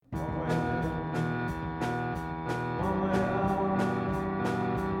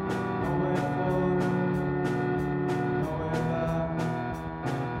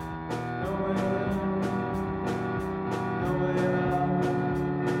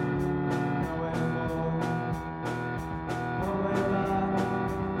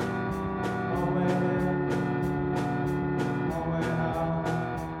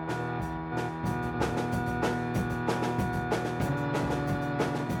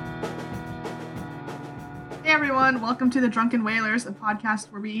everyone. Welcome to the Drunken Whalers, a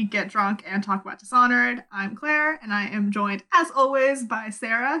podcast where we get drunk and talk about Dishonored. I'm Claire, and I am joined, as always, by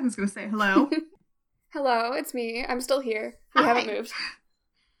Sarah, who's going to say hello. Hello, it's me. I'm still here. We haven't moved.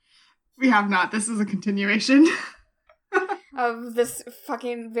 We have not. This is a continuation. Of this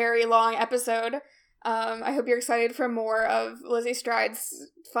fucking very long episode. I hope you're excited for more of Lizzie Stride's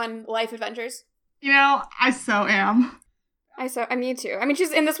fun life adventures. You know, I so am. Me too. I mean,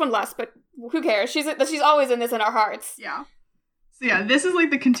 she's in this one less, but who cares? She's always in this in our hearts. Yeah. So yeah, this is like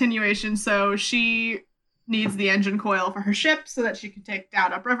the continuation. So she needs the engine coil for her ship so that she can take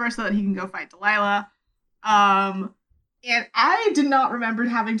Dowd upriver so that he can go fight Delilah. And I did not remember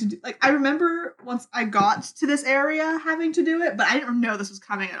having to do, I remember once I got to this area having to do it, but I didn't know this was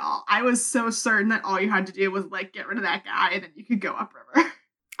coming at all. I was so certain that all you had to do was, get rid of that guy and then you could go upriver.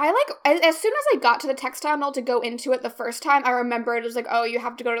 As soon as I got to the textile mill to go into it the first time, I remember it was you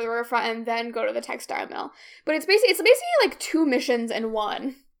have to go to the riverfront and then go to the textile mill. But it's basically like 2 missions in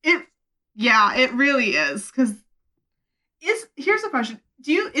one. It really is, because here's the question.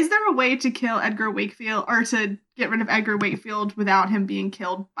 Is there a way to kill Edgar Wakefield, or to get rid of Edgar Wakefield without him being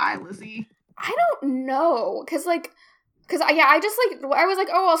killed by Lizzie? I don't know, I was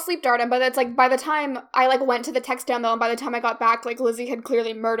oh, I'll sleep dart him, but it's by the time I went to the textile mill and by the time I got back, Lizzie had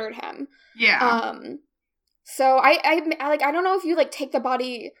clearly murdered him. Yeah. So I don't know if you take the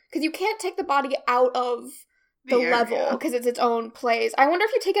body, because you can't take the body out of the level because it's its own place. I wonder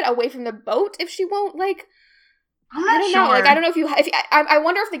if you take it away from the boat if she won't I'm not sure. Know. I don't know I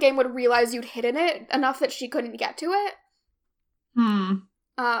wonder if the game would realize you'd hidden it enough that she couldn't get to it.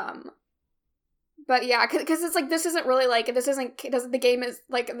 But yeah, because it's this isn't really the game is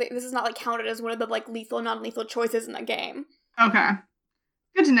this is not counted as one of the lethal, non-lethal choices in the game. Okay,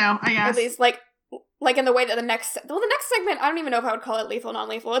 good to know. I guess at least in the way that the next segment, I don't even know if I would call it lethal,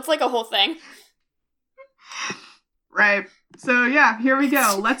 non-lethal. It's a whole thing. Right. So yeah, here we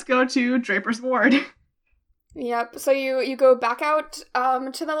go. Let's go to Draper's Ward. Yep, so you go back out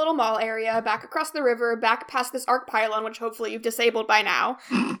to the little mall area, back across the river, back past this arc pylon, which hopefully you've disabled by now,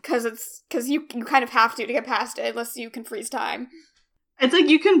 because you kind of have to get past it, unless you can freeze time. It's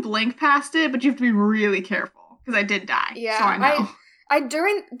you can blink past it, but you have to be really careful, because I did die, yeah, so I know. I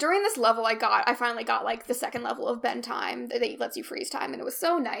during this level I finally got the second level of bend time that lets you freeze time, and it was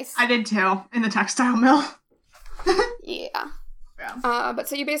so nice. I did too, in the textile mill. Yeah. Yeah. But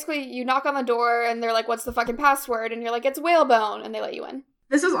so you knock on the door and they're what's the fucking password? And you're it's whalebone, and they let you in.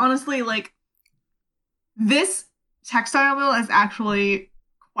 This is honestly this textile mill is actually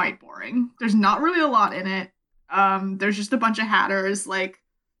quite boring. There's not really a lot in it. There's just a bunch of hatters.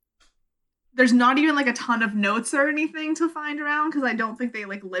 There's not even a ton of notes or anything to find around, because I don't think they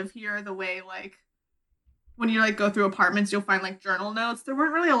live here the way when you go through apartments you'll find journal notes. There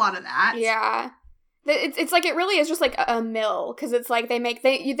weren't really a lot of that. Yeah. It's it really is just a mill, because it's they make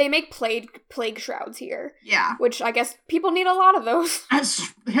plague shrouds here. Yeah, which I guess people need a lot of those.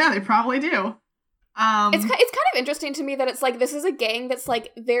 Yeah, they probably do. It's kind of interesting to me that it's this is a gang that's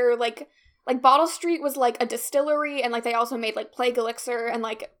they're Bottle Street was a distillery, and they also made plague elixir, and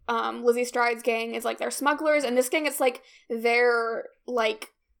Lizzie Stride's gang is they're smugglers, and this gang it's they're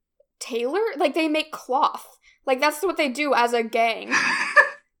tailor, they make cloth, that's what they do as a gang.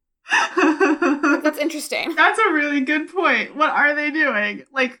 That's interesting. That's a really good point. What are they doing?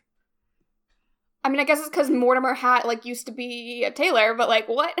 I mean, I guess it's because Mortimer Hat used to be a tailor, but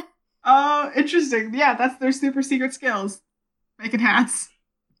what? Oh, interesting. Yeah, that's their super secret skills. Making hats.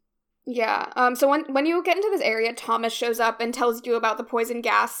 Yeah. So when you get into this area, Thomas shows up and tells you about the poison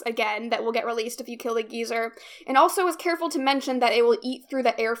gas again that will get released if you kill the geezer, and also is careful to mention that it will eat through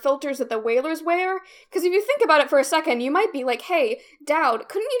the air filters that the whalers wear. Because if you think about it for a second, you might be hey, Dowd,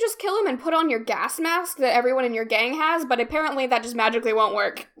 couldn't you just kill him and put on your gas mask that everyone in your gang has? But apparently that just magically won't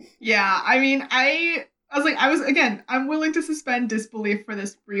work. Yeah, I mean, I'm willing to suspend disbelief for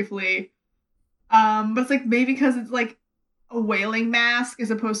this briefly. But it's maybe because it's a whaling mask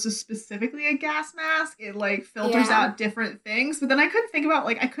as opposed to specifically a gas mask. It filters out different things, but then I couldn't think about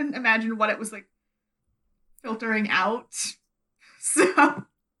I couldn't imagine what it was filtering out. So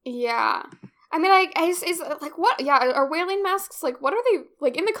yeah, I mean, is what? Yeah, are whaling masks what are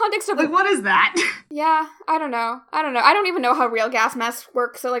they in the context of what is that? Yeah, I don't know. I don't even know how real gas masks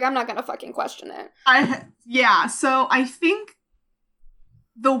work, so I'm not gonna fucking question it. So I think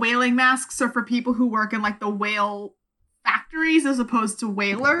the whaling masks are for people who work in the whale factories as opposed to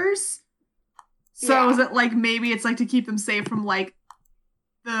whalers. So is it maybe it's to keep them safe from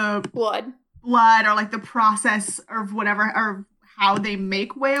the blood or the process or whatever, or how they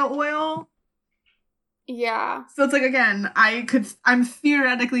make whale oil. Yeah. So it's again, I'm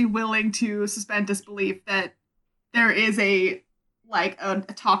theoretically willing to suspend disbelief that there is a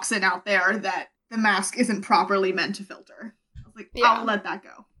toxin out there that the mask isn't properly meant to filter. I was like, I'll let that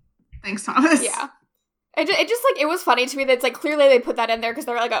go. Thanks, Thomas. Yeah. It just, like, it was funny to me that it's, like, clearly they put that in there because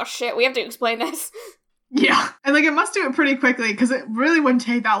they're like, oh, shit, we have to explain this. Yeah. And, like, it must do it pretty quickly because it really wouldn't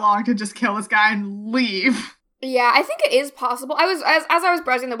take that long to just kill this guy and leave. Yeah, I think it is possible. As I was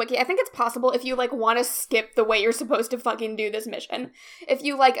browsing the wiki, I think it's possible if you, like, want to skip the way you're supposed to fucking do this mission. If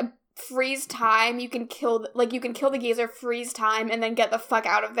you, like, freeze time, you can kill the geezer, freeze time, and then get the fuck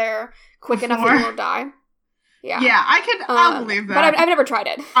out of there quick enough that you won't die. Yeah. Yeah, I'll believe that. But I've never tried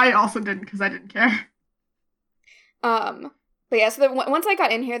it. I also didn't because I didn't care. But yeah, so once I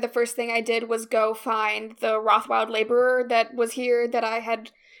got in here, the first thing I did was go find the Rothwild laborer that was here that I had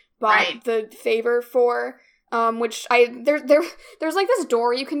bought the favor for. Which there's like this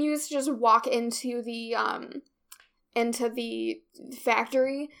door you can use to just walk into the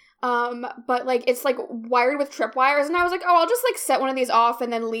factory. But like it's like wired with tripwires, and I was like, oh, I'll just like set one of these off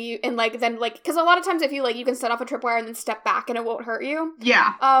and then leave, and then because a lot of times if you you can set off a tripwire and then step back and it won't hurt you.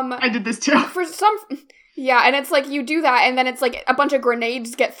 Yeah. I did this too. Yeah, and it's like you do that, and then it's like a bunch of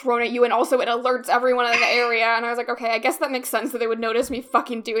grenades get thrown at you, and also it alerts everyone in the area. And I was like, okay, I guess that makes sense that they would notice me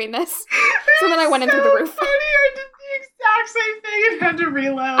fucking doing this. So then I went in through the roof. Funny. I did the exact same thing and had to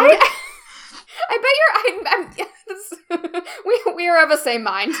reload. I bet we are of the same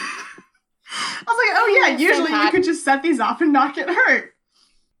mind. I was like, oh yeah, usually you could just set these off and not get hurt.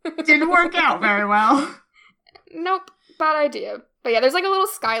 Didn't work out very well. Nope, bad idea. But yeah, there's like a little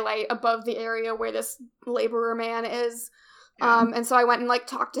skylight above the area where this laborer man is. Yeah. And so I went and like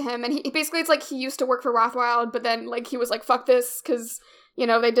talked to him, and he basically, it's like he used to work for Rothwild, but then like he was like, fuck this, because,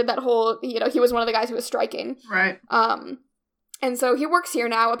 they did that whole, he was one of the guys who was striking. Right. And so he works here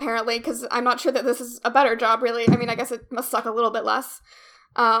now, apparently, because I'm not sure that this is a better job, really. I mean, I guess it must suck a little bit less.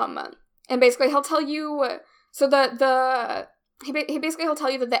 And basically he'll tell you, so he'll tell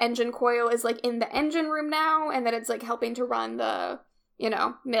you that the engine coil is, like, in the engine room now, and that it's, like, helping to run the,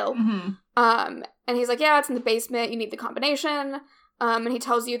 mill. Mm-hmm. And he's like, yeah, it's in the basement, you need the combination. And he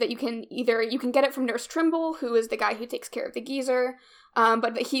tells you that you can get it from Nurse Trimble, who is the guy who takes care of the geezer,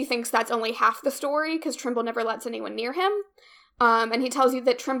 but that he thinks that's only half the story, because Trimble never lets anyone near him. And he tells you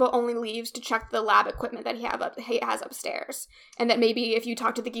that Trimble only leaves to check the lab equipment that he has upstairs, and that maybe if you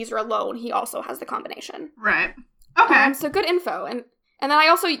talk to the geezer alone, he also has the combination. Right. Okay. So good info. And then I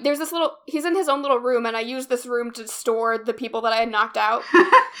also, there's this he's in his own little room, and I used this room to store the people that I had knocked out,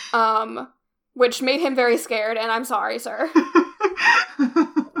 which made him very scared, and I'm sorry, sir.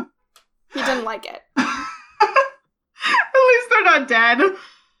 He didn't like it. At least they're not dead.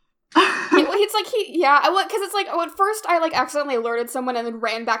 It's like because it's like, at first I like accidentally alerted someone and then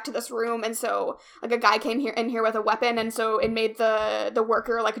ran back to this room, and so like a guy came in here with a weapon, and so it made the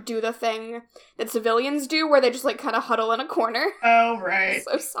worker like do the thing that civilians do where they just like kind of huddle in a corner. Oh right.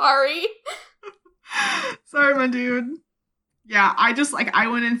 So sorry. Sorry, my dude. Yeah, I just I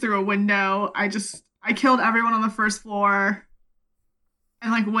went in through a window. I killed everyone on the first floor,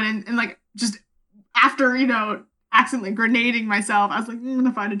 and like went in and like just after accidentally grenading myself, I was like, I'm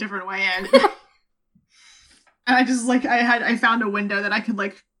gonna find a different way in. And I just I found a window that I could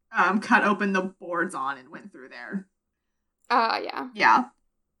cut open the boards on and went through there. Yeah. Yeah.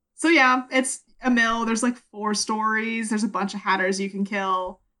 So yeah, it's a mill. There's 4 stories. There's a bunch of hatters you can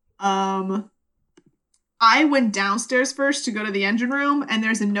kill. I went downstairs first to go to the engine room, and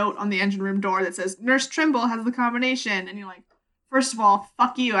there's a note on the engine room door that says, Nurse Trimble has the combination. And you're like, first of all,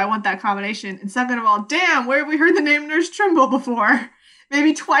 fuck you, I want that combination. And second of all, damn, where have we heard the name Nurse Trimble before?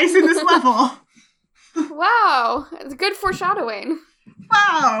 Maybe twice in this level. Wow, it's good foreshadowing.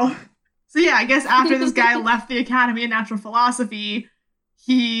 Wow. So yeah, I guess after this guy left the Academy of Natural Philosophy,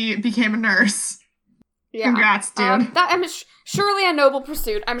 he became a nurse. Yeah. Congrats, dude. Surely a noble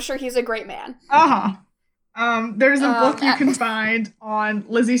pursuit. I'm sure he's a great man. Uh-huh. There's a book you can find on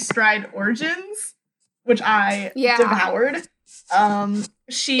Lizzie Stride Origins, which I devoured.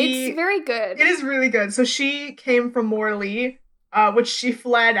 It's very good. It is really good. So she came from Morley, which she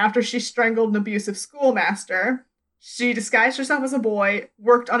fled after she strangled an abusive schoolmaster. She disguised herself as a boy,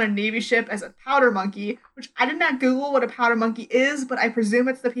 worked on a Navy ship as a powder monkey, which I did not Google what a powder monkey is, but I presume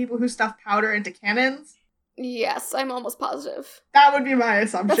it's the people who stuff powder into cannons. Yes, I'm almost positive. That would be my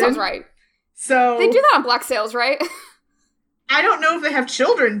assumption. That sounds right. So they do that on Black Sails, right? I don't know if they have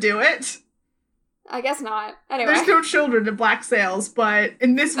children do it. I guess not. Anyway. There's no children in Black Sails, but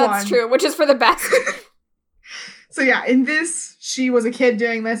in this one... That's true, which is for the best. So yeah, in this, she was a kid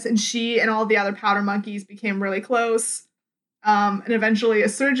doing this, and she and all the other powder monkeys became really close. And eventually a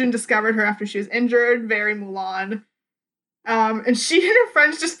surgeon discovered her after she was injured, very Mulan. And she and her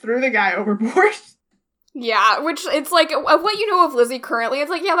friends just threw the guy overboard. Yeah, which it's like, of what you know of Lizzie currently,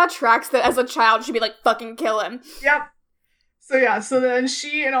 it's like, yeah, that tracks that as a child she'd be like, fucking kill him. Yep. So then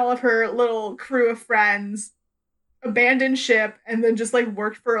she and all of her little crew of friends abandoned ship and then just like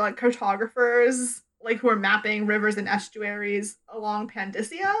worked for like cartographers, like who are mapping rivers and estuaries along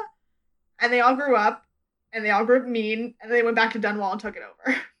Pandysia. And they all grew up and they all grew up mean and they went back to Dunwall and took it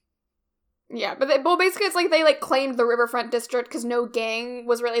over. Yeah, but basically it's like they like claimed the riverfront district because no gang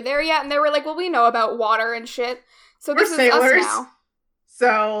was really there yet, and they were like, well, we know about water and shit, so We're this sailors. is us now.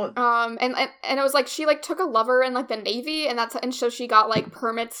 So and it was like she like took a lover in like the Navy, and so she got like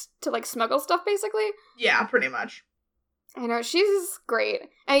permits to like smuggle stuff basically. Yeah, pretty much. I know, she's great.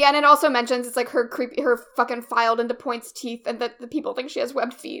 And yeah, and it also mentions it's like her fucking filed into points teeth, and that the people think she has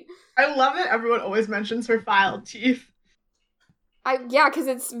webbed feet. I love that everyone always mentions her filed teeth. Yeah, because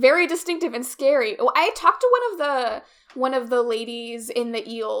it's very distinctive and scary. Well, I talked to one of the ladies in the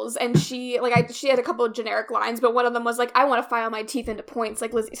Eels, and she had a couple of generic lines, but one of them was like, "I want to file my teeth into points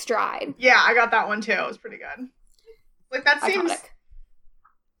like Lizzie Stride." Yeah, I got that one too. It was pretty good. Like that seems iconic.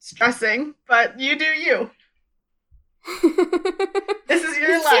 Stressing, but you do you. This is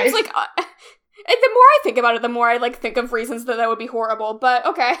your it life. Seems like the more I think about it, the more I like think of reasons that would be horrible. But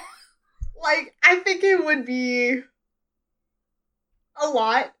okay. Like, I think it would be a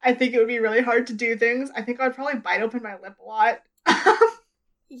lot. I think it would be really hard to do things. I think I would probably bite open my lip a lot.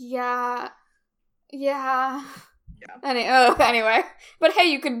 Yeah. Anyway. But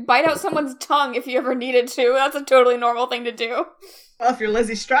hey, you could bite out someone's tongue if you ever needed to. That's a totally normal thing to do. Well, if you're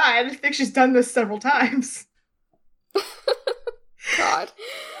Lizzie Stride, I think she's done this several times. God.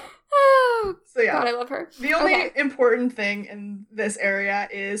 So yeah. God, I love her. The only important thing in this area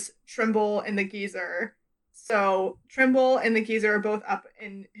is Trimble and the geezer. So Trimble and the geezer are both up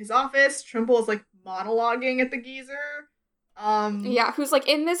in his office. Trimble is like monologuing at the geezer. Yeah, who's like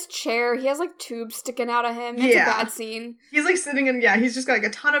in this chair. He has like tubes sticking out of him. It's a bad scene. He's like sitting in, he's just got like a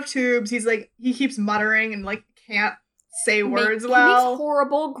ton of tubes. He's like, he keeps muttering and like can't say words well. He makes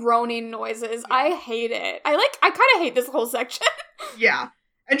horrible groaning noises. Yeah. I hate it. I kind of hate this whole section. Yeah.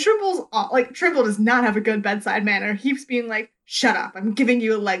 And Trimble does not have a good bedside manner. He keeps being like, shut up, I'm giving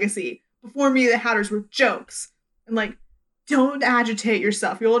you a legacy. Before me, the Hatters were jokes. And like, don't agitate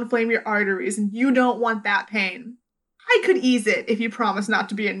yourself. You'll inflame your arteries, and you don't want that pain. I could ease it if you promise not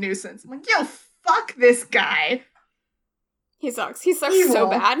to be a nuisance. I'm like, yo, fuck this guy. He sucks. He sucks so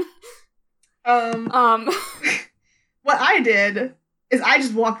bad. What I did is I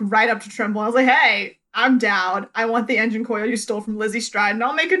just walked right up to Trimble. I was like, hey, I'm Dowd. I want the engine coil you stole from Lizzie Stride, and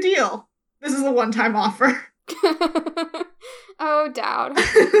I'll make a deal. This is a one-time offer. Oh, Dowd.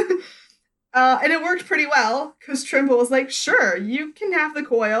 And it worked pretty well, because Trimble was like, sure, you can have the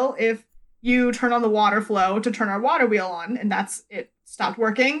coil if you turn on the water flow to turn our water wheel on, and it stopped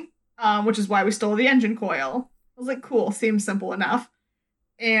working, which is why we stole the engine coil. I was like, cool, seems simple enough.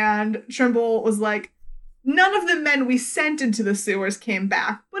 And Trimble was like, none of the men we sent into the sewers came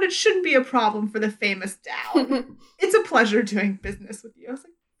back, but it shouldn't be a problem for the famous Dowd. It's a pleasure doing business with you. I was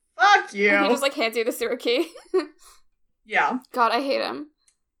like, fuck you. And he just like hands you the sewer key. Yeah. God, I hate him.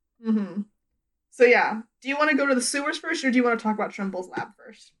 Mm-hmm. So yeah, do you want to go to the sewers first, or do you want to talk about Trimble's lab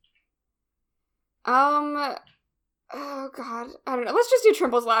first? Oh God, I don't know. Let's just do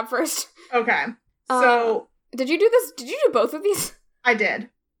Trimble's lab first. Okay. So did you do this? Did you do both of these? I did.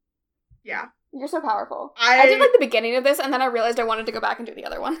 Yeah. You're so powerful. I did like the beginning of this, and then I realized I wanted to go back and do the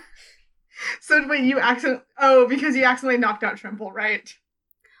other one. So wait, because you accidentally knocked out Trimble, right?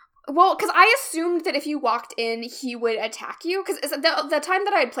 Well, because I assumed that if you walked in, he would attack you. Because the time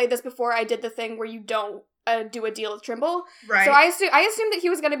that I had played this before, I did the thing where you don't do a deal with Trimble. Right. So I assumed that he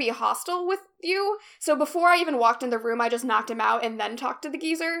was going to be hostile with you. So before I even walked in the room, I just knocked him out and then talked to the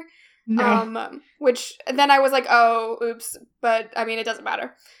geezer. No. Which then I was like, oh, oops. But I mean, it doesn't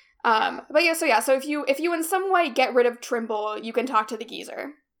matter. But yeah. So if you in some way get rid of Trimble, you can talk to the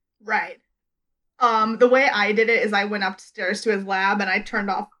geezer. Right. The way I did it is I went upstairs to his lab and I turned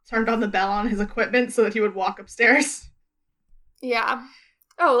on the bell on his equipment so that he would walk upstairs. Yeah.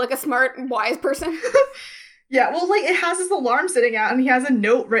 Oh, like a smart, wise person? Yeah, well, like, it has this alarm sitting out, and he has a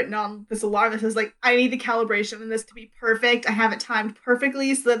note written on this alarm that says, like, I need the calibration in this to be perfect. I have it timed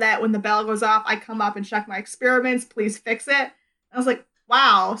perfectly so that when the bell goes off, I come up and check my experiments. Please fix it. And I was like,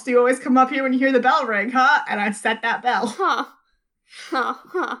 wow, so you always come up here when you hear the bell ring, huh? And I set that bell.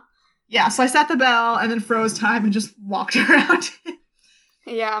 Huh. Yeah, so I set the bell and then froze time and just walked around.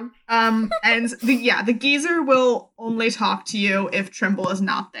 Yeah. And the geezer will only talk to you if Trimble is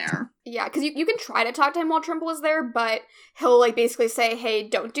not there. Yeah, because you can try to talk to him while Trimble is there, but he'll like basically say, hey,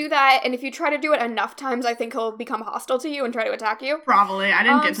 don't do that. And if you try to do it enough times, I think he'll become hostile to you and try to attack you. Probably. I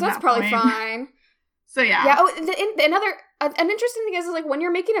didn't get to that point. So that's probably fine. So yeah. Yeah. Oh, another an interesting thing is like when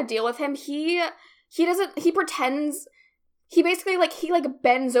you're making a deal with him, he pretends. He basically, like,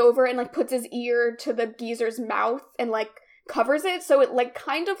 bends over and, like, puts his ear to the geezer's mouth and, like, covers it, so it, like,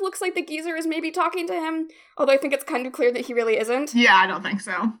 kind of looks like the geezer is maybe talking to him, although I think it's kind of clear that he really isn't. Yeah, I don't think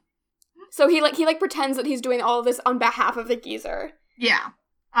so. So he pretends that he's doing all of this on behalf of the geezer. Yeah.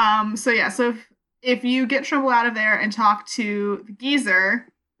 So if you get Trimble out of there and talk to the geezer,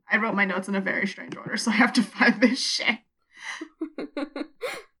 I wrote my notes in a very strange order, so I have to find this shit.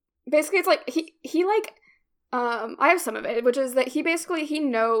 Basically, it's like, he like... I have some of it, which is that he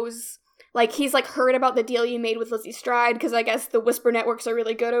knows, like, he's, like, heard about the deal you made with Lizzie Stride, because I guess the Whisper networks are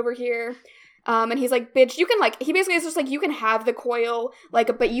really good over here, and he's like, bitch, you can, like, he basically is just like, you can have the coil,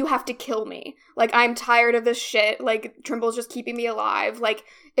 like, but you have to kill me, like, I'm tired of this shit, like, Trimble's just keeping me alive, like,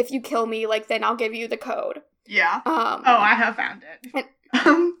 if you kill me, like, then I'll give you the code. Yeah. I have found it.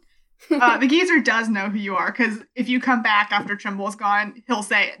 The geezer does know who you are, because if you come back after Trimble's gone, he'll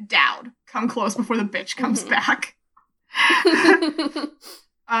say, Dowd, come close before the bitch comes back.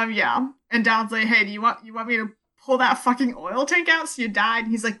 Yeah. And Dowd's like, hey, do you want me to pull that fucking oil tank out so you died?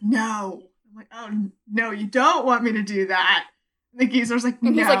 And he's like, no. I'm like, oh, no, you don't want me to do that. And the geezer's like, no.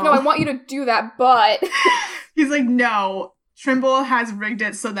 And he's like, no, I want you to do that, but... He's like, no. Trimble has rigged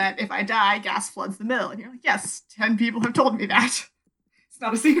it so that if I die, gas floods the mill. And you're like, yes, 10 people have told me that.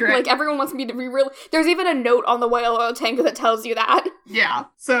 Not a secret. Like, everyone wants me to be real. There's even a note on the oil tank that tells you that. Yeah.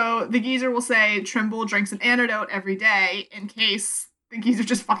 So the geezer will say Trimble drinks an antidote every day in case the geezer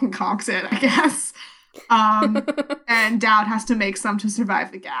just fucking conks it, I guess. And Dowd has to make some to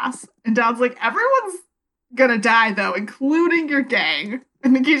survive the gas. And Dowd's like, everyone's gonna die, though, including your gang.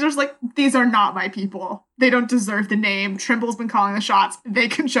 And the geezer's like, these are not my people. They don't deserve the name. Trimble's been calling the shots. They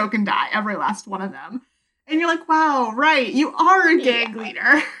can choke and die, every last one of them. And you're like, wow, right, you are a gang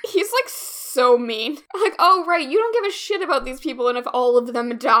leader. He's, like, so mean. Like, oh, right, you don't give a shit about these people and if all of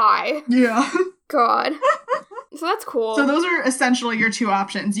them die. Yeah. God. So that's cool. So those are essentially your two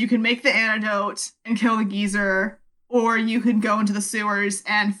options. You can make the antidote and kill the geezer, or you could go into the sewers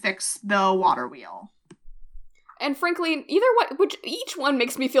and fix the water wheel. And frankly, each one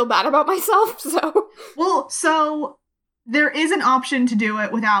makes me feel bad about myself, so... Well, so there is an option to do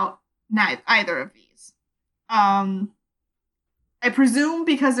it without either of these. I presume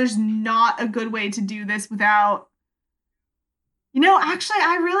because there's not a good way to do this without... actually,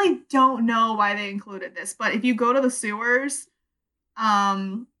 I really don't know why they included this, but if you go to the sewers,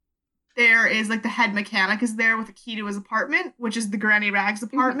 there is, like, the head mechanic is there with a key to his apartment, which is the Granny Rags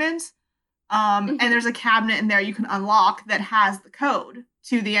apartment. And there's a cabinet in there you can unlock that has the code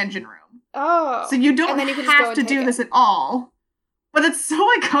to the engine room. Oh. So you don't have to do this at all, but it's so,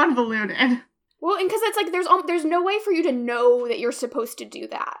 like, convoluted. Well, and because it's like there's no way for you to know that you're supposed to do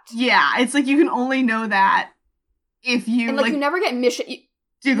that. Yeah, it's like you can only know that if you and like you never get mission.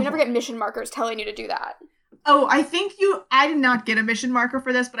 You never get mission markers telling you to do that. Oh, I did not get a mission marker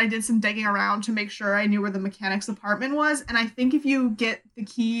for this, but I did some digging around to make sure I knew where the mechanic's apartment was. And I think if you get the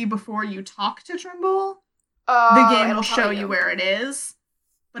key before you talk to Trimble, the game will show you where it is.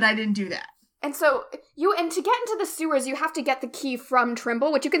 But I didn't do that. And so to get into the sewers, you have to get the key from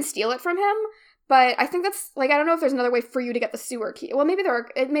Trimble, which you can steal it from him. But I think that's, like, I don't know if there's another way for you to get the sewer key. Well, maybe there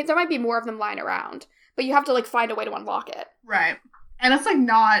might be more of them lying around. But you have to, like, find a way to unlock it. Right. And it's, like,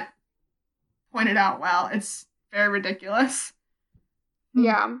 not pointed out well. It's very ridiculous.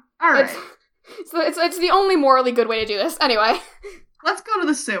 Yeah. All right. It's the only morally good way to do this. Anyway. Let's go to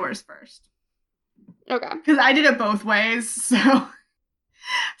the sewers first. Okay. Because I did it both ways,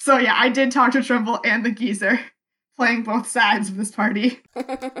 So yeah, I did talk to Trimble and the geezer, playing both sides of this party.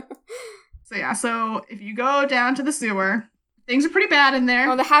 So if you go down to the sewer, things are pretty bad in there.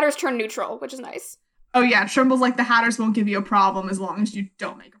 Oh, the Hatters turn neutral, which is nice. Oh yeah, Trimble's like, the Hatters won't give you a problem as long as you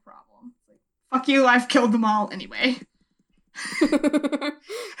don't make a problem. Like, fuck you, I've killed them all anyway.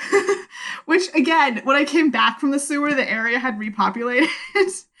 Which, again, when I came back from the sewer, the area had repopulated.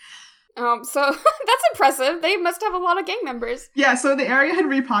 So that's impressive. They must have a lot of gang members. Yeah, so the area had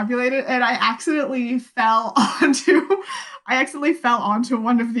repopulated, and I accidentally fell onto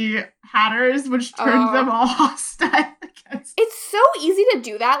one of the Hatters, which turned them all hostile against. It's so easy to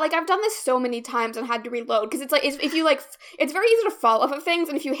do that. Like, I've done this so many times and had to reload, because it's like, if you, like, it's very easy to fall off of things,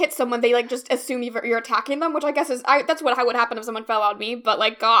 and if you hit someone, they, like, just assume you're attacking them, which I guess that's what would happen if someone fell on me, but,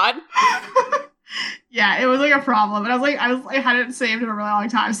 like, God. Yeah, it was, like, a problem, and I hadn't saved in a really long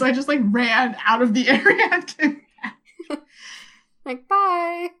time, so I just, like, ran out of the area and came back. Like,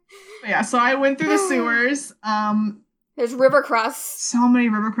 bye. But yeah, so I went through the sewers, There's river crusts. So many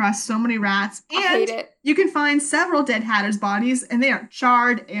river crusts, so many rats. And I hate it. you can find several dead hatters' bodies, and they are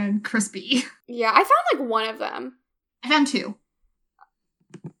charred and crispy. Yeah, I found one of them. I found 2.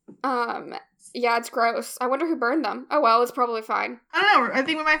 Yeah, it's gross. I wonder who burned them. Oh well, it's probably fine. I don't know. I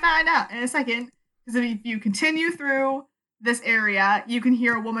think we might find out in a second. Because if you continue through this area, you can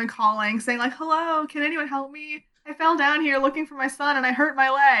hear a woman calling, saying like, "Hello, can anyone help me? I fell down here looking for my son and I hurt my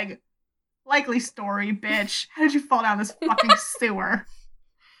leg." Likely story, bitch. How did you fall down this fucking sewer?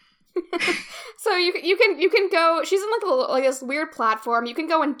 So you can go. She's in like this weird platform. You can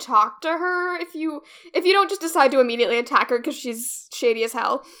go and talk to her if you don't just decide to immediately attack her because she's shady as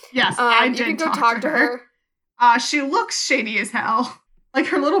hell. Yes, I did. You can go talk to her. She looks shady as hell. Like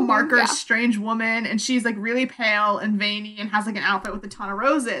her little marker is strange woman, and she's like really pale and veiny and has like an outfit with a ton of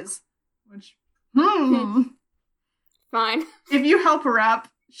roses. Which, fine. If you help her up,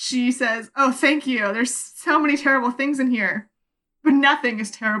 she says, "Oh, thank you. There's so many terrible things in here, but nothing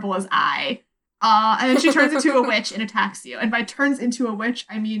as terrible as I." And then she turns into a witch and attacks you. And by turns into a witch,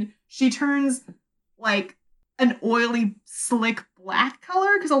 I mean she turns like an oily, slick black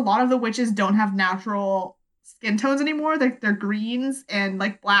color, because a lot of the witches don't have natural skin tones anymore. They're greens and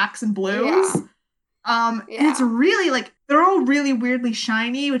like blacks and blues. And it's really like they're all really weirdly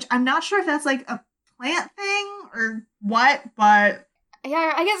shiny, which I'm not sure if that's like a plant thing or what, but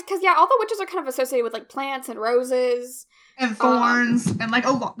yeah, I guess because all the witches are kind of associated with like plants and roses and thorns and like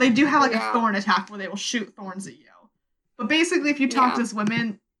a lot. They do have like a thorn attack where they will shoot thorns at you. But basically, if you talk to this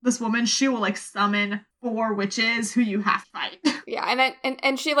woman, she will like summon 4 witches who you have to fight. Yeah,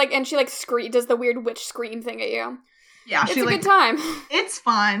 and she does the weird witch scream thing at you. Yeah, it's a good time. It's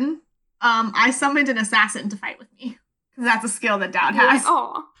fun. I summoned an assassin to fight with me because that's a skill that Dowd has.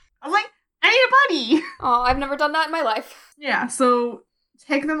 Aw. I was like, I need a buddy. Oh, I've never done that in my life. Yeah, so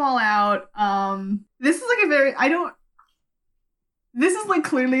take them all out. This is like this is like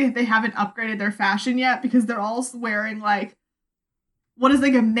clearly they haven't upgraded their fashion yet because they're all wearing like what is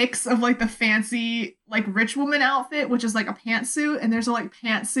like a mix of like the fancy like rich woman outfit, which is like a pantsuit, and there's like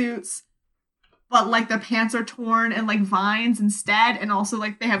pantsuits, but like the pants are torn and like vines instead, and also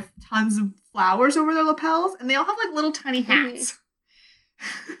like they have tons of flowers over their lapels, and they all have like little tiny hats.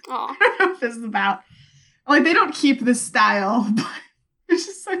 I don't know what this is about. Like they don't keep this style, but it's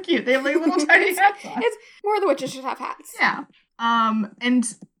just so cute. They have like little tiny hats on. It's more the witches should have hats. Yeah.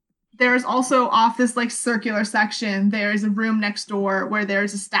 And there's also off this like circular section, there's a room next door where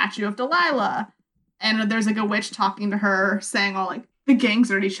there's a statue of Delilah. And there's like a witch talking to her, saying all like, the gangs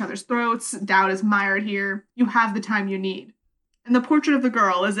are at each other's throats. Dowd is mired here. You have the time you need. And the portrait of the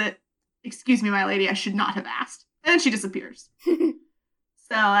girl is it, excuse me, my lady, I should not have asked. And then she disappears. So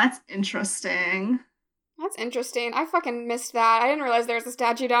that's interesting. That's interesting. I fucking missed that. I didn't realize there was a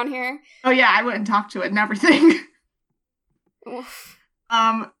statue down here. Oh yeah, I went and talked to it and everything. Oof.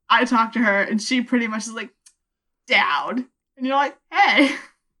 I talked to her and she pretty much is like, Dowd. And you're like, hey,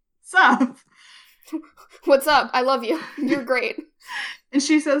 what's up? What's up? I love you. You're great. And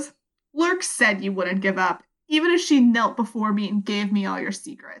she says, Lurk said you wouldn't give up, even if she knelt before me and gave me all your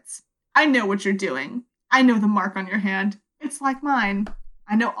secrets. I know what you're doing. I know the mark on your hand. It's like mine.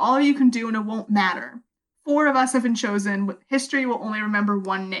 I know all you can do and it won't matter. 4 of us have been chosen. History will only remember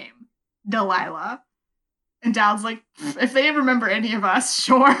one name. Delilah. And Dowd's like, if they remember any of us,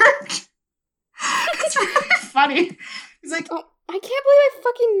 sure. It's really funny. He's like, oh, I can't believe I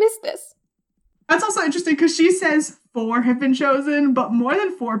fucking missed this. That's also interesting because she says 4 have been chosen, but more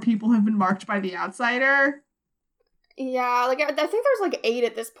than 4 people have been marked by the outsider. Yeah, like I think there's like 8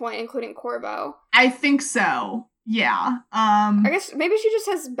 at this point, including Corvo. I think so. Yeah. I guess maybe she just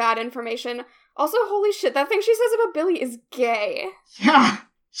has bad information. Also, holy shit, that thing she says about Billy is gay. Yeah,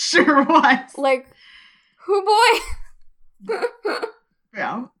 sure was. Like, who boy?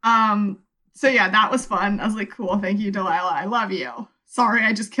 Yeah. So yeah, that was fun. I was like, cool, thank you, Delilah. I love you. Sorry,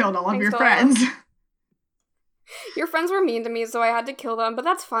 I just killed all of your friends. Your friends were mean to me, so I had to kill them, but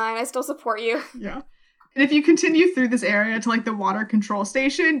that's fine. I still support you. Yeah. And if you continue through this area to like the water control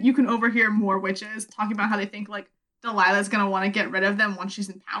station, you can overhear more witches talking about how they think like Delilah's gonna want to get rid of them once she's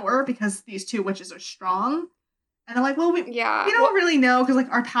in power because these 2 witches are strong. And they're like, well, we don't really know because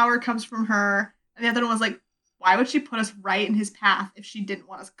like our power comes from her. And the other one was like, why would she put us right in his path if she didn't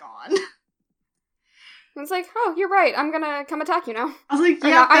want us gone? It's like, oh, you're right. I'm gonna come attack you now. I was like,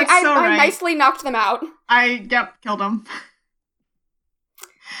 yeah, that's so right. I nicely knocked them out. Killed them.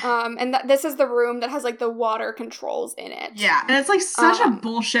 And this is the room that has like the water controls in it. Yeah, and it's like such a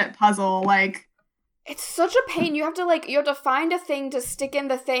bullshit puzzle. Like, it's such a pain. You have to find a thing to stick in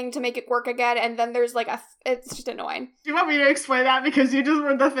the thing to make it work again, and then there's like it's just annoying. Do you want me to explain that because you just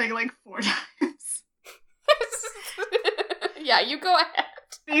read the thing like 4 times? Yeah, you go ahead.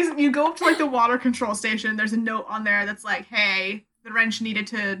 You go up to, like, the water control station. There's a note on there that's like, hey, the wrench needed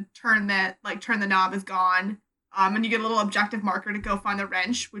to turn the knob is gone. And you get a little objective marker to go find the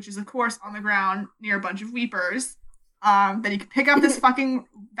wrench, which is, of course, on the ground near a bunch of weepers. Then you can pick up this fucking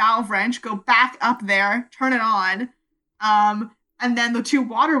valve wrench, go back up there, turn it on. And then the 2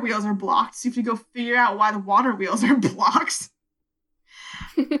 water wheels are blocked, so you have to go figure out why the water wheels are blocked.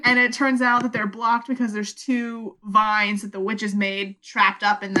 And it turns out that they're blocked because there's 2 vines that the witches made trapped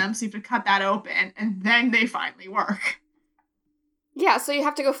up in them, so you have to cut that open, and then they finally work. Yeah, so you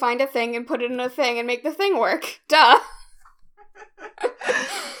have to go find a thing and put it in a thing and make the thing work. Duh.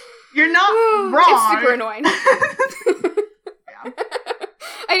 You're not wrong. It's super annoying. Yeah.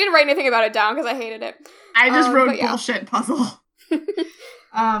 I didn't write anything about it down because I hated it. I just wrote bullshit puzzle.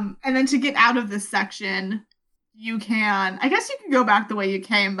 And then to get out of this section, I guess you can go back the way you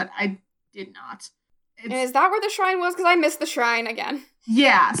came, but I did not. And is that where the shrine was? Because I missed the shrine again.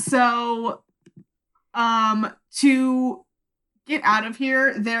 Yeah, so, to get out of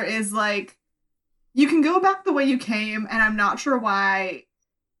here, there is, like, you can go back the way you came, and I'm not sure why.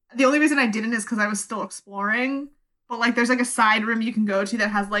 The only reason I didn't is because I was still exploring, but, like, there's, like, a side room you can go to that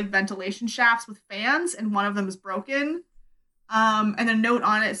has, like, ventilation shafts with fans, and one of them is broken. And a note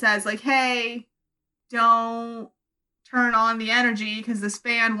on it says, like, hey, don't turn on the energy because this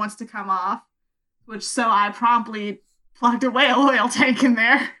fan wants to come off. So I promptly plugged a whale oil tank in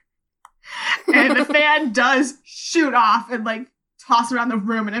there. And the fan does shoot off and, like, toss around the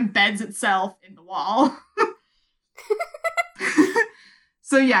room and embeds itself in the wall.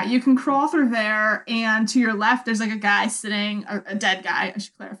 So yeah, you can crawl through there, and to your left, there's, like, a guy sitting, or a dead guy, I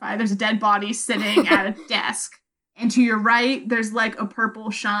should clarify. There's a dead body sitting at a desk. And to your right, there's, like, a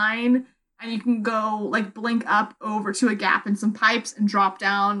purple shine, and you can go, like, blink up over to a gap in some pipes and drop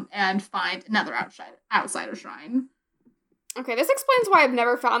down and find another outsider shrine. Okay, this explains why I've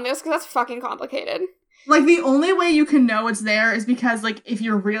never found this, because that's fucking complicated. Like, the only way you can know it's there is because, like, if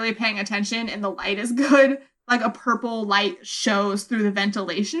you're really paying attention and the light is good, like, a purple light shows through the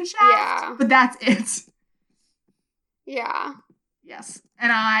ventilation shaft. Yeah. But that's it. Yeah. Yes.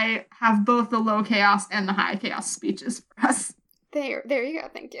 And I have both the low chaos and the high chaos speeches for us. There you go,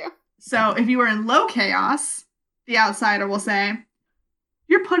 thank you. So, if you were in low chaos, the outsider will say,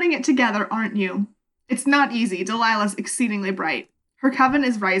 "You're putting it together, aren't you? It's not easy. Delilah's exceedingly bright. Her coven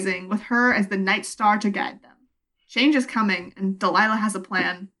is rising, with her as the night star to guide them. Change is coming, and Delilah has a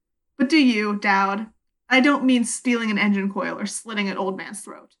plan. But do you, Dowd? I don't mean stealing an engine coil or slitting an old man's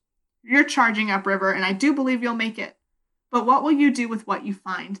throat. You're charging upriver, and I do believe you'll make it. But what will you do with what you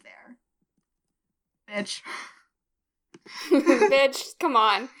find there?" Bitch. Bitch, come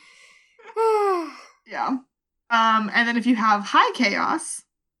on. Yeah. And then if you have high chaos,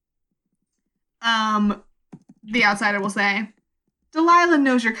 the outsider will say, "Delilah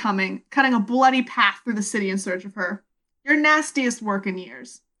knows you're coming, cutting a bloody path through the city in search of her. Your nastiest work in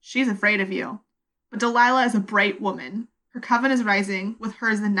years. She's afraid of you. But Delilah is a bright woman. Her coven is rising, with her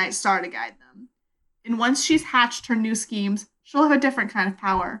as the night star to guide them. And once she's hatched her new schemes, she'll have a different kind of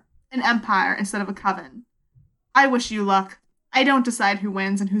power. An empire instead of a coven. I wish you luck. I don't decide who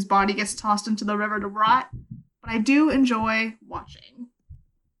wins and whose body gets tossed into the river to rot, but I do enjoy watching."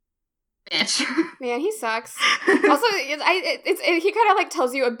 Bitch. Man, he sucks. Also, he kind of, like,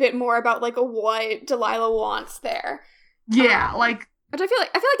 tells you a bit more about, like, what Delilah wants there. Yeah, like... Which I feel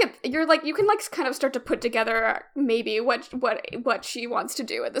like you're, like, you can, like, kind of start to put together maybe what she wants to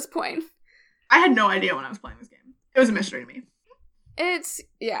do at this point. I had no idea when I was playing this game. It was a mystery to me.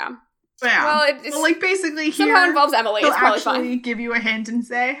 Yeah. But yeah. Well, well, like, basically here... somehow involves Emily. It's probably fine. They'll actually give you a hint and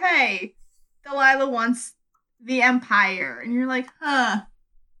say, hey, Delilah wants the Empire. And you're like, huh.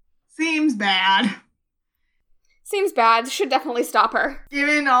 Seems bad. Seems bad. Should definitely stop her.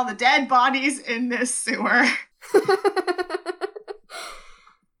 Given all the dead bodies in this sewer.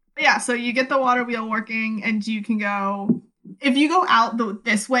 Yeah, so you get the water wheel working, and you can go... If you go out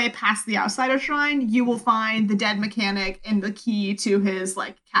this way past the outsider shrine, you will find the dead mechanic and the key to his,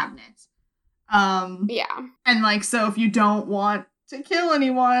 like, cabinet. Yeah. And, like, so if you don't want to kill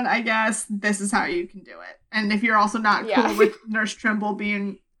anyone, I guess this is how you can do it. And if you're also not cool with Nurse Trimble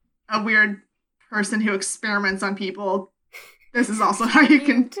being a weird person who experiments on people, this is also how you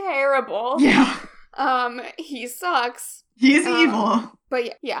can... Terrible. Yeah. He sucks. He's evil.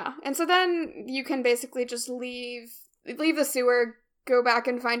 But yeah. And so then you can basically just leave the sewer, go back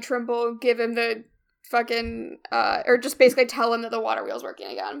and find Trimble, give him the fucking, or just basically tell him that the water wheel's working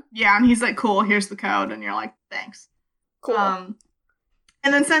again. Yeah, and he's like, cool, here's the code, and you're like, thanks. Cool. And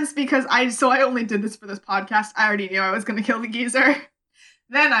then because I only did this for this podcast, I already knew I was going to kill the geezer.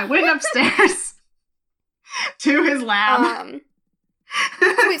 Then I went upstairs, to his lab.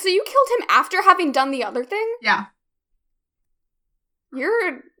 Wait, so you killed him after having done the other thing? Yeah.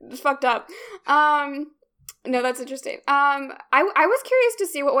 You're fucked up. No, that's interesting. I was curious to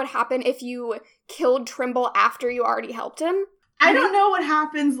see what would happen if you killed Trimble after you already helped him. I don't know what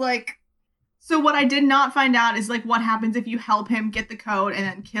happens, like... So what I did not find out is, like, what happens if you help him get the code and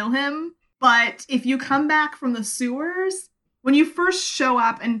then kill him. But if you come back from the sewers, when you first show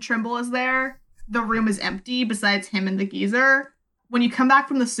up and Trimble is there, the room is empty besides him and the geezer. When you come back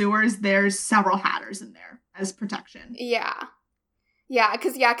from the sewers, there's several Hatters in there as protection. Yeah. Yeah,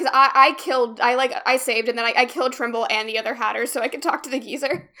 because I saved, and then I killed Trimble and the other Hatter so I could talk to the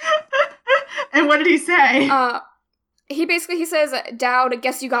geezer. And what did he say? He says, Dowd, I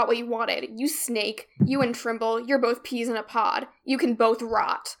guess you got what you wanted. You snake, you and Trimble, you're both peas in a pod. You can both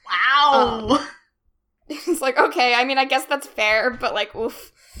rot. Wow. It's like, okay, I mean, I guess that's fair, but like,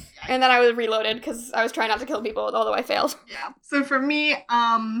 oof. And then I was reloaded because I was trying not to kill people, although I failed. Yeah. So for me,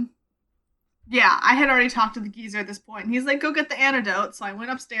 yeah, I had already talked to the geezer at this point, and he's like, go get the antidote. So I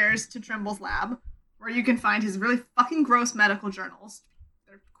went upstairs to Trimble's lab, where you can find his really fucking gross medical journals.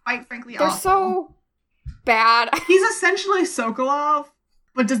 They're quite frankly awful. They're so bad. He's essentially Sokolov,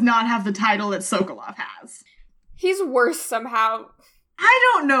 but does not have the title that Sokolov has. He's worse somehow.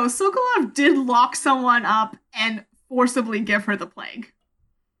 I don't know. Sokolov did lock someone up and forcibly give her the plague.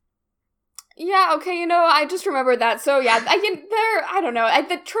 Yeah, okay, I just remembered that. So yeah, I don't know.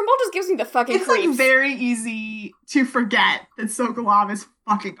 The Trimble just gives me the fucking creeps. It's like very easy to forget that Sokolov is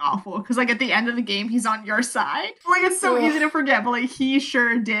fucking awful. Because like at the end of the game, he's on your side. Like it's so easy to forget, but like he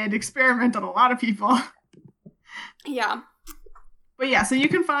sure did experiment on a lot of people. Yeah. But yeah, so you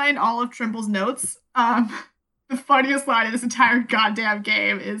can find all of Trimble's notes. The funniest line in this entire goddamn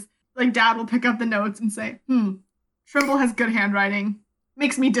game is like Dad will pick up the notes and say, Trimble has good handwriting.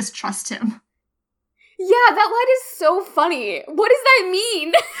 Makes me distrust him. Yeah, that line is so funny. What does that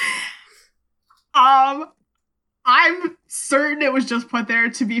mean? I'm certain it was just put there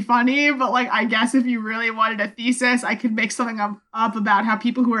to be funny, but like I guess if you really wanted a thesis, I could make something up about how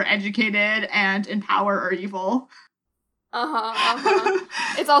people who are educated and in power are evil.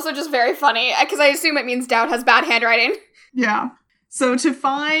 It's also just very funny, because I assume it means Dowd has bad handwriting. Yeah. So to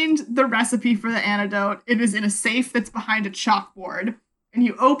find the recipe for the antidote, it is in a safe that's behind a chalkboard. And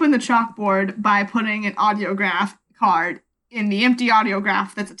you open the chalkboard by putting an audiograph card in the empty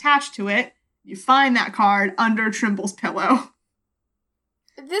audiograph that's attached to it. You find that card under Trimble's pillow.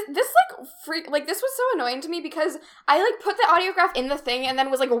 This was so annoying to me because I like put the audiograph in the thing and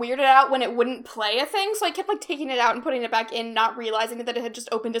then was like weirded out when it wouldn't play a thing, so I kept like taking it out and putting it back in, not realizing that it had just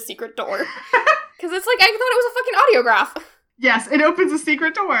opened a secret door. Because it's like I thought it was a fucking audiograph. Yes, it opens a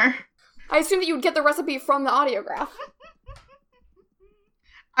secret door. I assumed that you would get the recipe from the audiograph.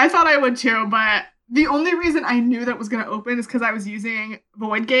 I thought I would too, but the only reason I knew that was going to open is because I was using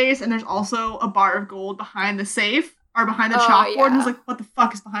Void Gaze, and there's also a bar of gold behind the safe, or behind the chalkboard, and I was like, what the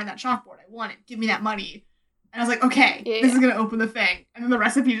fuck is behind that chalkboard? I want it. Give me that money. And I was like, okay, this is going to open the thing. And then the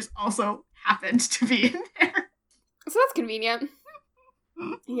recipe just also happened to be in there. So that's convenient.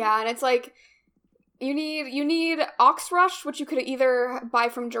 Yeah, and it's like, you need Ox Rush, which you could either buy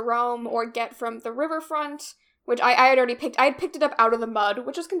from Jerome or get from the Riverfront, which I had already picked. I had picked it up out of the mud,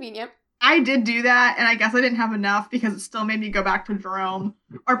 which is convenient. I did do that, and I guess I didn't have enough because it still made me go back to Jerome.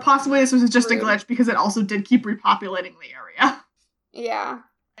 Or possibly this was just a glitch because it also did keep repopulating the area. Yeah.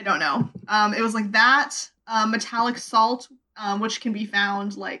 I don't know. It was like that, metallic salt, which can be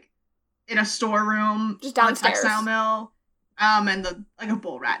found like in a storeroom, just downstairs, a textile mill, and a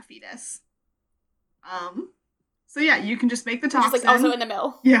bull rat fetus. So yeah, you can just make the toxin. Just like also in the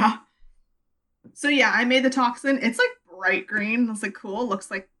mill. Yeah. So yeah, I made the toxin. It's like bright green. I was like, cool.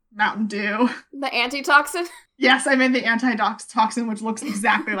 Looks like Mountain Dew. The antitoxin? Yes, I made the antitoxin, which looks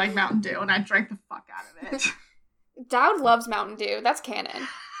exactly like Mountain Dew, and I drank the fuck out of it. Dowd loves Mountain Dew. That's canon.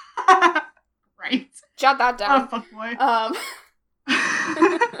 Right. Jot that down. Oh,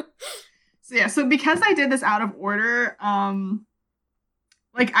 fuckboy. So because I did this out of order,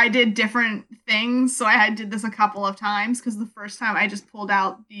 like I did different things, so I did this a couple of times, because the first time I just pulled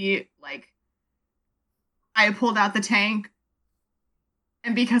out the tank.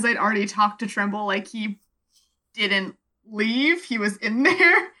 And because I'd already talked to Trimble, like, he didn't leave. He was in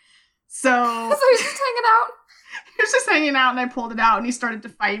there. So he's just hanging out? He was just hanging out, and I pulled it out, and he started to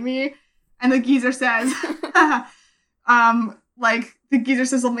fight me. And the geezer says, the geezer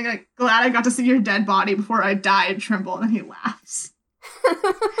says something like, glad I got to see your dead body before I died, Trimble. And then he laughs.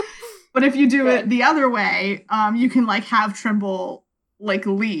 But if you do it the other way, you can, like, have Trimble, like,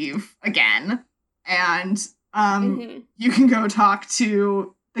 leave again. And you can go talk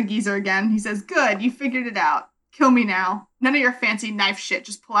to the geezer again. He says, good, you figured it out. Kill me now. None of your fancy knife shit.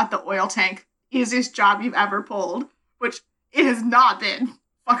 Just pull out the oil tank. Easiest job you've ever pulled. Which it has not been.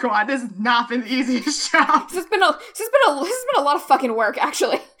 Fuck on, this has not been the easiest job. This has been a lot of fucking work,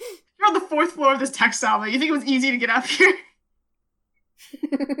 actually. You're on the 4th floor of this textile mill. You think it was easy to get up here?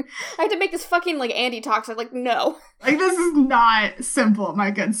 I had to make this fucking, like, antitoxin. Like, no. Like, this is not simple, my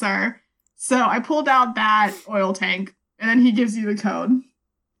good sir. So I pulled out that oil tank, and then he gives you the code.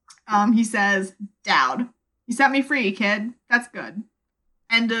 He says, Dowd. You set me free, kid. That's good.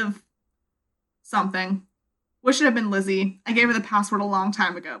 End of something. Wish it had been Lizzie. I gave her the password a long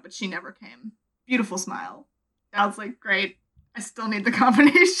time ago, but she never came. Beautiful smile. Dowd's like, great. I still need the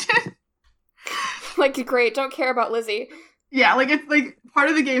combination. Like, great. Don't care about Lizzie. Yeah, like, it's like, part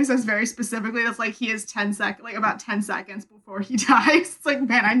of the game says very specifically that's like, he has about 10 seconds before he dies. It's like,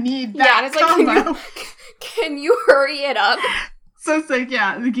 man, I need that. Yeah, and it's combo. Like, can you hurry it up? So it's like,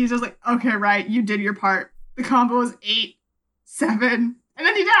 yeah, the geezer's like, okay, right, you did your part. The combo is 8, 7, and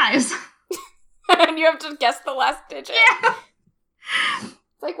then he dies. And you have to guess the last digit. Yeah.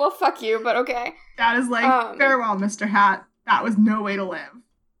 It's like, well, fuck you, but okay. That is like, farewell, Mr. Hat. That was no way to live.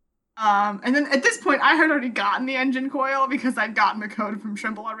 And then at this point, I had already gotten the engine coil because I'd gotten the code from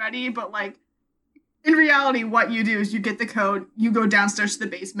Trimble already, but like, in reality, what you do is you get the code, you go downstairs to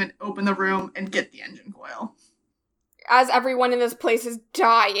the basement, open the room, and get the engine coil. As everyone in this place is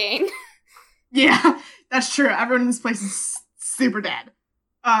dying. Yeah, that's true. Everyone in this place is super dead.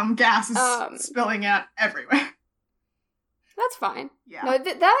 Gas is spilling out everywhere. That's fine. Yeah. No, the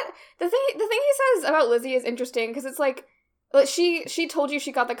thing he says about Lizzie is interesting because it's like she told you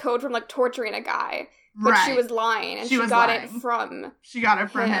she got the code from like torturing a guy, but she was lying and she got lying. She got it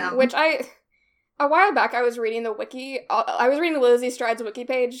from him. Which a while back I was reading the wiki. I was reading the Lizzie Strides wiki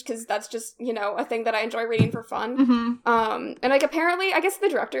page because that's just, you know, a thing that I enjoy reading for fun. Mm-hmm. And like apparently, I guess the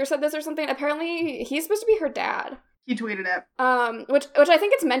director said this or something. Apparently, he's supposed to be her dad. He tweeted it. Which I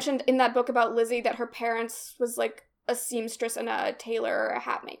think it's mentioned in that book about Lizzie that her parents was like a seamstress and a tailor or a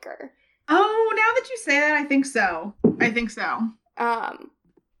hat maker. Oh, now that you say that, I think so.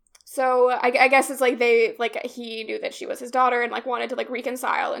 So I guess it's like he knew that she was his daughter and like wanted to like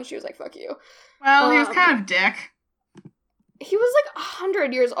reconcile, and she was like, fuck you. Well, he was kind of a dick. He was like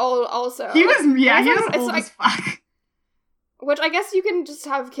 100 years old also. He was old as fuck. Which I guess you can just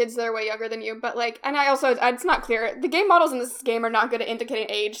have kids that are way younger than you, but like, and I also, it's not clear. The game models in this game are not good at indicating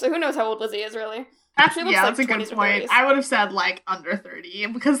age, so who knows how old Lizzie is really. That's a good point. I would have said like under 30,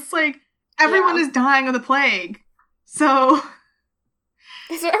 because like, everyone is dying of the plague. So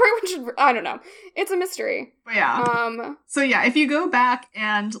everyone should, I don't know. It's a mystery. But yeah. So yeah, if you go back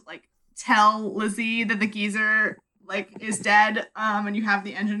and like tell Lizzie that the geezer like is dead, and you have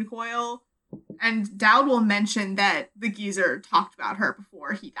the engine coil, and Dowd will mention that the geezer talked about her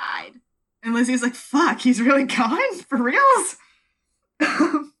before he died. And Lizzie's like, fuck, he's really gone? For reals?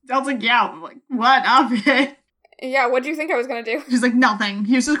 Dowd's like, yeah. I'm like, what of it? Yeah, what do you think I was gonna do? She's like, nothing.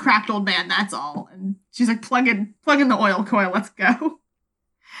 He was just a cracked old man, that's all. And she's like, plug in the oil coil, let's go.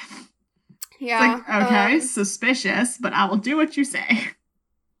 Yeah. It's like, okay, suspicious, but I will do what you say.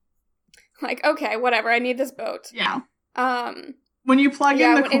 Like, okay, whatever, I need this boat. Yeah. When you plug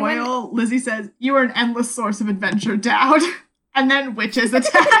in the coil, when Lizzie says, you are an endless source of adventure, Dowd. And then witches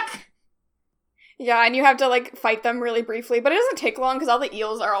attack. Yeah, and you have to, like, fight them really briefly, but it doesn't take long because all the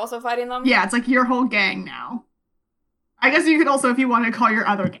eels are also fighting them. Yeah, it's like your whole gang now. I guess you could also, if you want to call your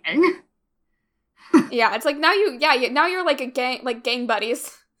other gang. Yeah, it's like now you're like a gang, like gang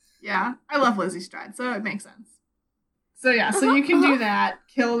buddies. Yeah, I love Lizzie Stride, so it makes sense. So yeah, so you can do that,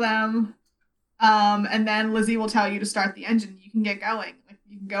 kill them, and then Lizzie will tell you to start the engine. You can get going. Like,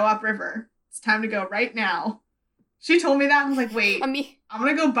 you can go upriver. It's time to go right now. She told me that, and I was like, wait, I'm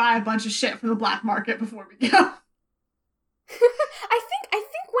gonna go buy a bunch of shit from the black market before we go. I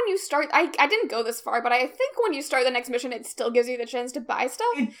think when you start, I didn't go this far, but I think when you start the next mission, it still gives you the chance to buy stuff.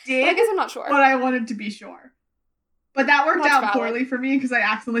 It did, but I guess I'm not sure. But I wanted to be sure. But that worked out poorly for me because I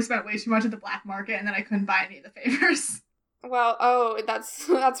accidentally spent way too much at the black market, and then I couldn't buy any of the favors. Well, that's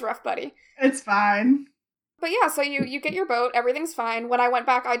rough, buddy. It's fine. But yeah, so you get your boat, everything's fine. When I went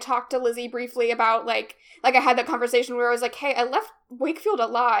back, I talked to Lizzie briefly about, like I had that conversation where I was like, hey, I left Wakefield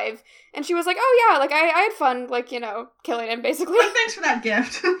alive. And she was like, oh yeah, like, I had fun, like, you know, killing him, basically. Well, thanks for that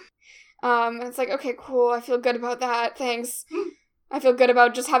gift. It's like, okay, cool, I feel good about that, thanks. I feel good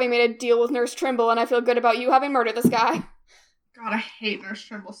about just having made a deal with Nurse Trimble, and I feel good about you having murdered this guy. God, I hate Nurse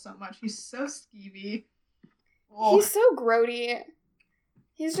Trimble so much. He's so skeevy. He's so grody.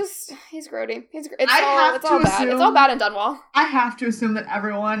 He's grody. It's all bad. Assume, it's all bad in Dunwall. I have to assume that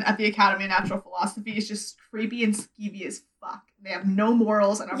everyone at the Academy of Natural Philosophy is just creepy and skeevy as fuck. They have no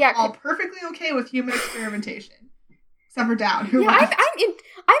morals and are all perfectly okay with human experimentation. Except for Dowd, who left.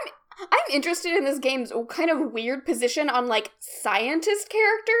 I'm interested in this game's kind of weird position on, like, scientist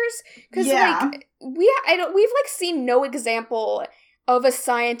characters. Because, like, we've seen no example of a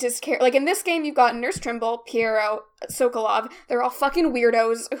scientist character. Like, in this game, you've got Nurse Trimble, Piero, Sokolov. They're all fucking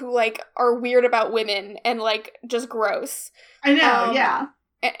weirdos who, like, are weird about women and, like, just gross. I know, yeah.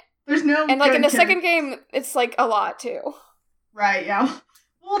 There's no And, like, in the second game, it's, like, a lot, too. Right, yeah.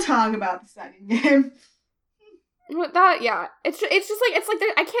 We'll talk about the second game. It's just like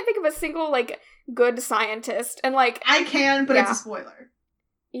I can't think of a single, like, good scientist, and, like, I can, but it's a spoiler.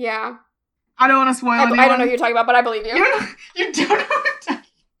 Yeah, I don't want to spoil anyone. I don't know who you're talking about, but I believe you. You don't know what I'm talking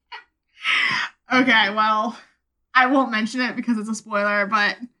about. Okay, well, I won't mention it because it's a spoiler,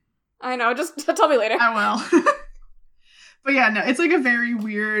 but I know. Just tell me later. I will. But yeah, no, it's like a very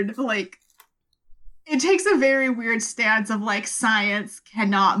weird, like, it takes a very weird stance of, like, science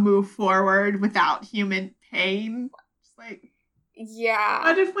cannot move forward without human pain. Just like, yeah.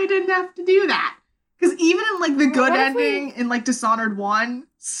 What if we didn't have to do that? Because even in, like, the good ending in, like, Dishonored 1,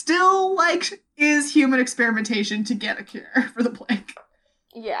 still, like, is human experimentation to get a cure for the plague.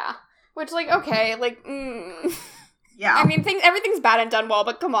 Yeah. Which, like, okay, like, Yeah. I mean, everything's bad and done well,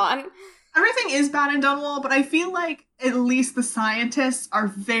 but come on. Everything is bad and done well, but I feel like at least the scientists are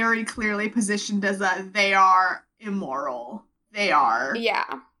very clearly positioned as that they are immoral. They are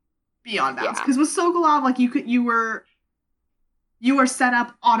beyond bounds. Because with Sokolov, like, you were set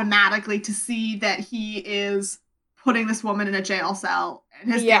up automatically to see that he is putting this woman in a jail cell and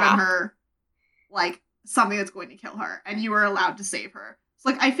has given her, like, something that's going to kill her, and you were allowed to save her. So,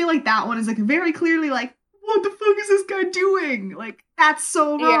 like, I feel like that one is, like, very clearly, like, what the fuck is this guy doing? Like, that's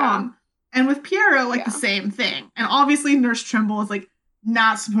so wrong. Yeah. And with Piero, like, the same thing. And obviously Nurse Trimble is, like,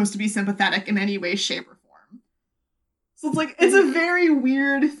 not supposed to be sympathetic in any way, shape, or form. So it's, like, it's a very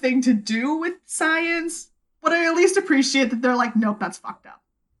weird thing to do with science, but I at least appreciate that they're like, nope, that's fucked up.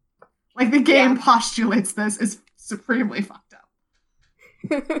 Like, the game postulates this is supremely fucked up.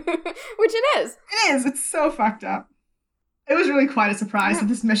 Which it is. It is. It's so fucked up. It was really quite a surprise that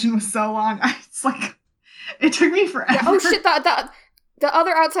this mission was so long. It's like, it took me forever. Yeah, oh shit, the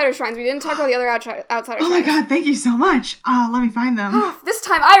other outsider shrines. We didn't talk about the other outsider shrines. Oh my god, thank you so much. Let me find them. This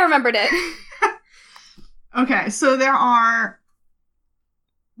time I remembered it. Okay, so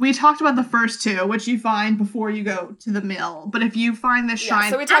we talked about the first two, which you find before you go to the mill. But if you find this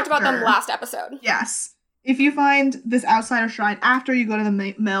shrine so we talked about them last episode. Yes. If you find this outsider shrine after you go to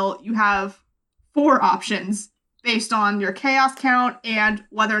the mill, you have 4 options based on your chaos count and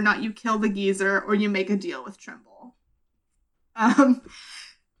whether or not you kill the geezer or you make a deal with Trimble. I'll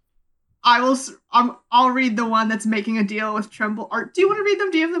read the one that's making a deal with Trimble. Or do you want to read them?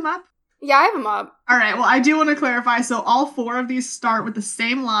 Do you have them up? Yeah, I have them up. All right. Well, I do want to clarify. So all 4 of these start with the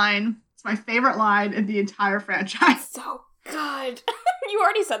same line. It's my favorite line in the entire franchise. So good. You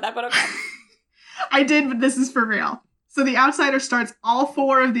already said that, but okay. I did, but this is for real. So the outsider starts all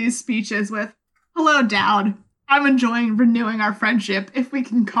 4 of these speeches with, "Hello, Dowd. I'm enjoying renewing our friendship, if we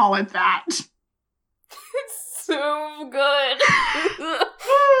can call it that." It's so good.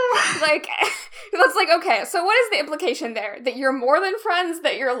 Like, that's like, okay, so what is the implication there? That you're more than friends?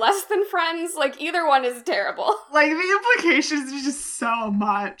 That you're less than friends? Like, either one is terrible. Like, the implications are just so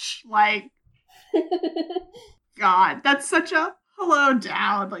much. Like, God, that's such a hello,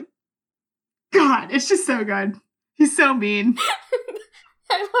 Dowd. Like, God, it's just so good. He's so mean.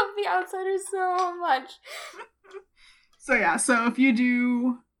 I love the outsider so much. So yeah, so if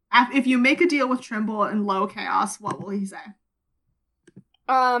you make a deal with Trimble in low chaos, what will he say?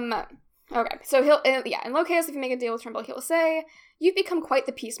 Okay, so in low chaos, if you make a deal with Trimble, he'll say, "You've become quite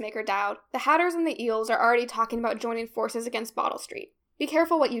the peacemaker, Dowd. The Hatters and the Eels are already talking about joining forces against Bottle Street. Be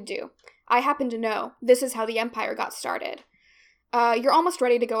careful what you do. I happen to know this is how the Empire got started. You're almost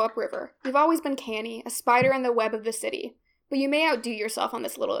ready to go upriver. You've always been canny, a spider in the web of the city, but you may outdo yourself on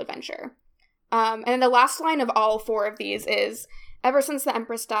this little adventure." And then the last line of all 4 of these is, "Ever since the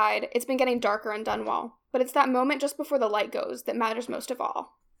Empress died, it's been getting darker in Dunwall, but it's that moment just before the light goes that matters most of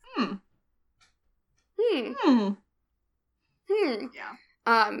all." Yeah.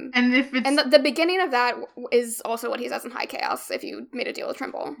 And if it's... And the beginning of that is also what he says in High Chaos, if you made a deal with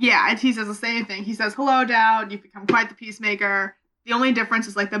Trimble. Yeah, and he says the same thing. He says, "Hello, Dowd, you've become quite the peacemaker." The only difference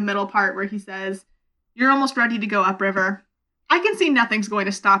is, like, the middle part where he says, "You're almost ready to go upriver. I can see nothing's going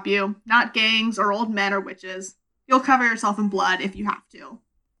to stop you. Not gangs or old men or witches. You'll cover yourself in blood if you have to."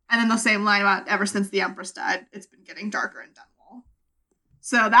 And then the same line about ever since the Empress died, it's been getting darker in Dunwall.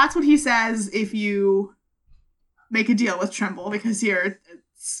 So that's what he says if you make a deal with Trimble, because you're a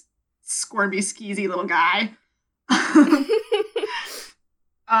squirmy, skeezy little guy.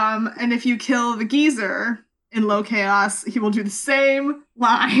 And if you kill the geezer in low chaos, he will do the same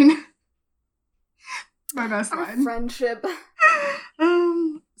line. My best Our line. friendship.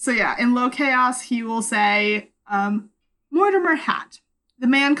 So yeah, in low chaos, he will say, Mortimer Hat. The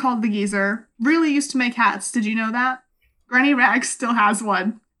man called the geezer really used to make hats. Did you know that? Granny Rags still has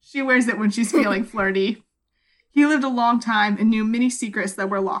one. She wears it when she's feeling flirty. He lived a long time and knew many secrets that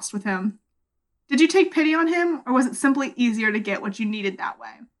were lost with him. Did you take pity on him, or was it simply easier to get what you needed that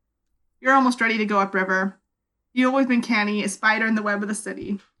way? You're almost ready to go upriver. You've always been canny, a spider in the web of the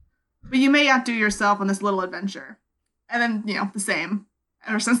city. But you may outdo yourself on this little adventure. And then, the same.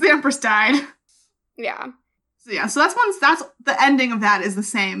 Ever since the Empress died. Yeah. So that's the ending of that is the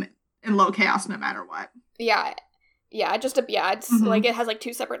same in low chaos no matter what. Yeah. Yeah, it's like it has like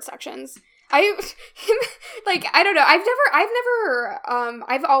two separate sections. I don't know.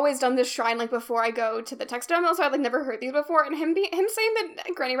 I've always done this shrine like before I go to the text demo, so I've like never heard these before. And him saying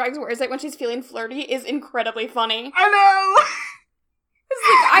that Granny Rags wears it when she's feeling flirty is incredibly funny. I know. It's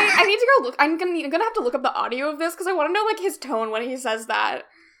like I need to go look. I'm gonna have to look up the audio of this because I want to know like his tone when he says that.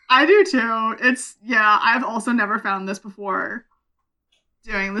 I do too. I've also never found this before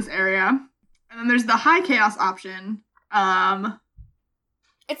doing this area. And then there's the high chaos option.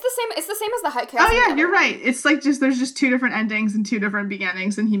 It's the same as the high chaos. Oh yeah, you're right. It's like there's just two different endings and two different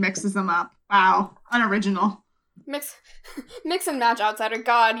beginnings, and he mixes them up. Wow, unoriginal. Mix and match, outsider.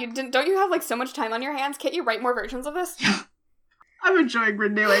 God, don't you have like so much time on your hands? Can't you write more versions of this? I'm enjoying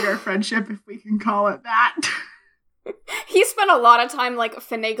renewing our friendship, if we can call it that. He spent a lot of time like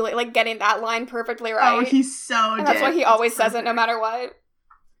finagling, like getting that line perfectly right. Oh, he's so. And that's why he always says it, no matter what.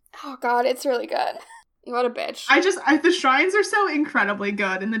 Oh God, it's really good. What a bitch. The shrines are so incredibly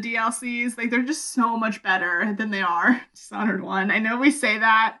good in the DLCs. Like, they're just so much better than they are Dishonored 1. I know we say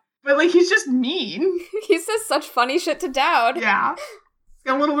that, but, like, he's just mean. He says such funny shit to Dowd. Yeah. He's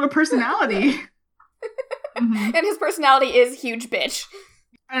got a little bit of personality. And his personality is huge bitch.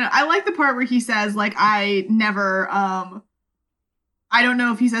 I don't know. I like the part where he says, like, I never, I don't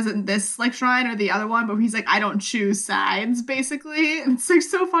know if he says it in this, like, shrine or the other one, but he's like, I don't choose sides, basically. And it's, like,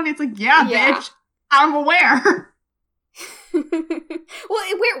 so funny. It's like, yeah. Bitch. I'm aware. Well, where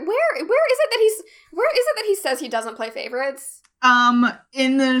is it that he says he doesn't play favorites?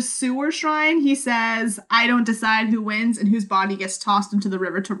 In the sewer shrine, he says, I don't decide who wins and whose body gets tossed into the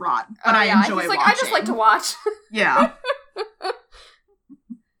river to rot. But I enjoy watching. I just like to watch. Yeah.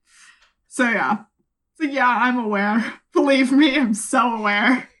 So yeah, I'm aware. Believe me, I'm so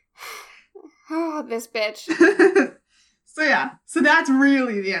aware. Oh, this bitch. So that's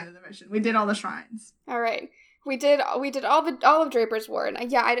really the end of the mission. We did all the shrines. All right. We did all of Draper's Ward.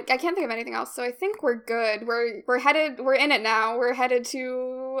 Yeah, I can't think of anything else. So I think we're good. We're in it now. We're headed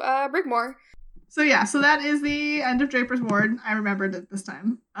to Brigmore. So that is the end of Draper's Ward. I remembered it this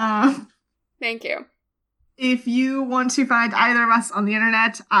time. Thank you. If you want to find either of us on the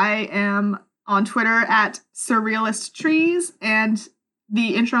internet, I am on Twitter at SurrealistTrees, and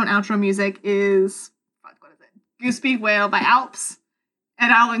the intro and outro music is Goosebeak Whale by Alps,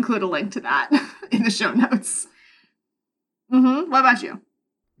 and I'll include a link to that in the show notes. What about you?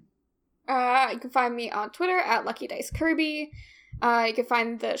 You can find me on Twitter at LuckyDiceKirby. You can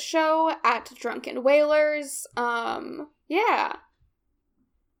find the show at Drunken Whalers. Yeah.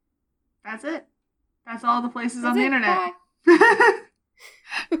 That's it. That's all the places on the internet.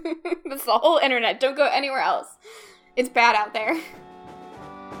 That's the whole internet. Don't go anywhere else. It's bad out there.